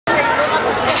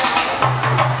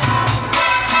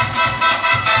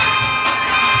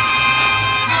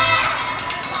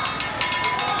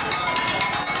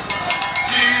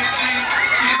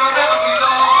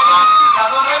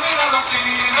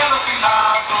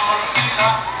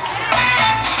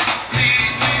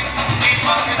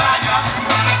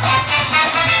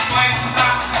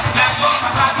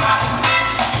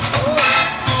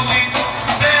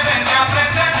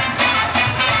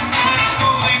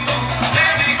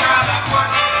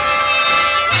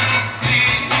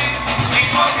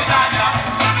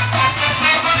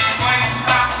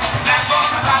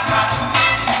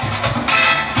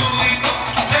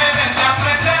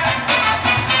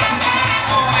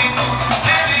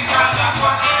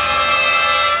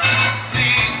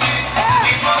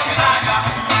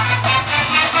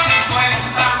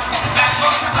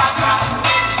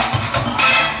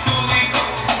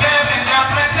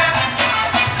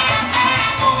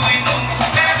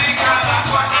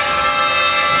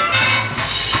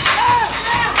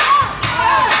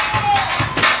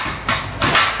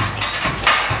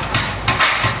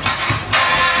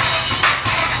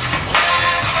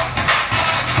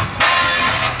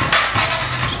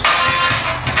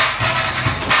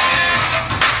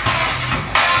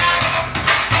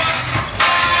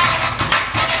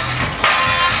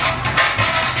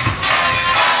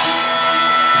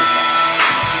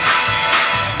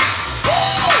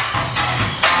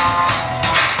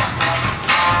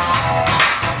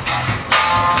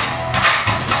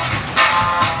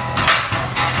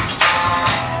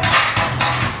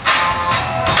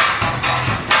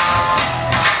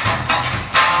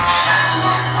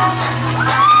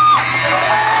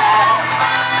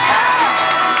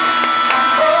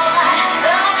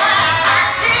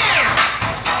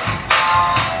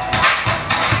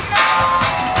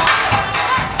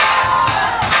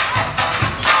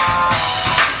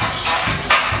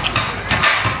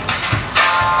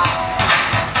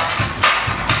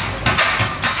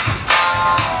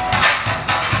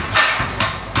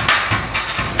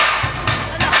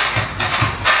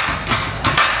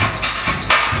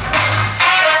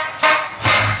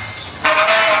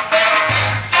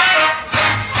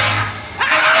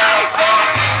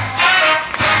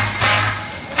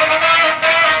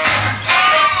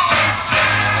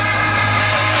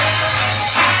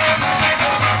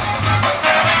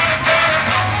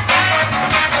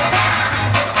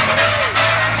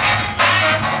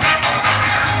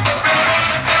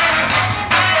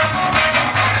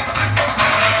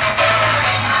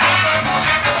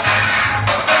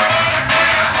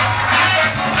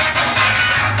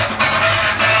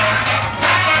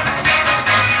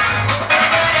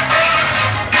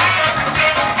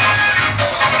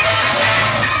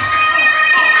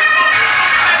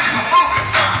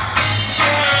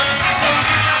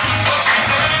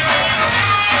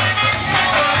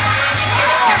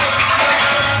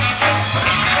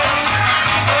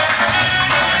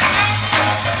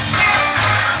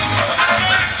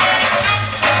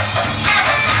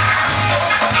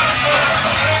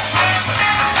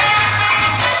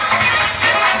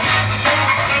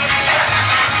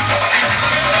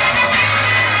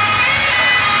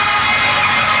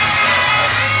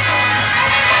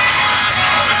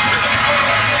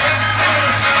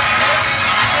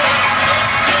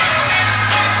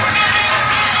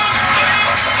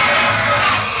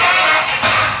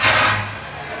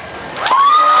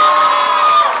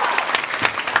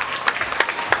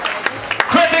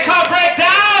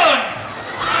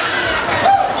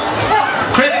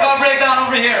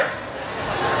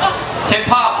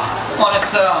hip-hop on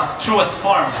its truest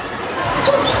form.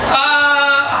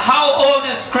 How old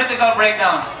is Critical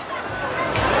Breakdown?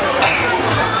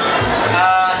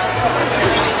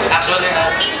 Actually,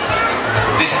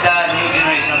 this is the new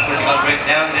generation of Critical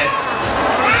Breakdown.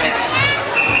 It's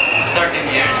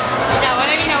 13 years.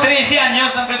 13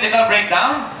 anyos ng Critical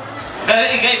Breakdown?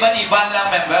 Iba-iban lang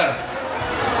member.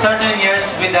 13 years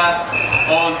with that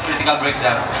old Critical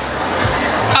Breakdown.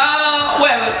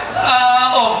 Well,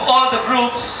 of all the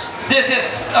groups, this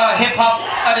is hip-hop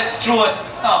at its truest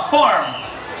form.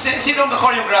 Sinong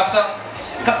choreograph?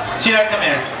 Shira, come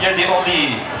here. You're the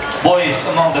only boys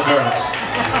among the girls.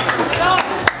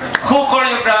 Who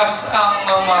choreographs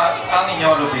ang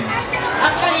inyong routine?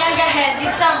 Actually, ang gahead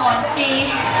did someone, si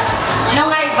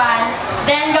Iban,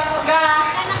 then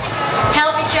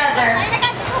help each other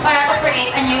para to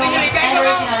create a new and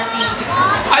original routine.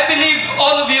 I believe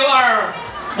all of you are,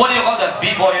 what do you call that,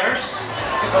 b-boyers?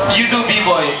 You do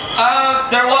b-boy.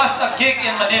 There was a gig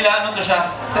in Manila. Ano to siya?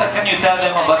 Can you tell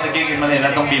them about the gig in Manila,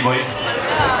 itong b-boy?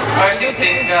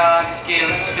 R16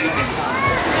 Skills Philippines.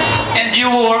 And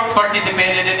you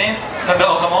participated in it?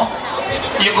 Nagdao ka mo?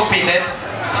 You competed?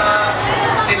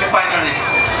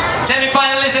 Semi-finalists.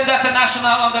 Semi-finalists, and that's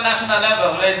on the national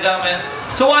level, ladies and gentlemen.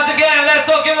 So once again, let's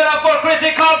all give it up for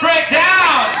Critical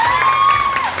Breakdown!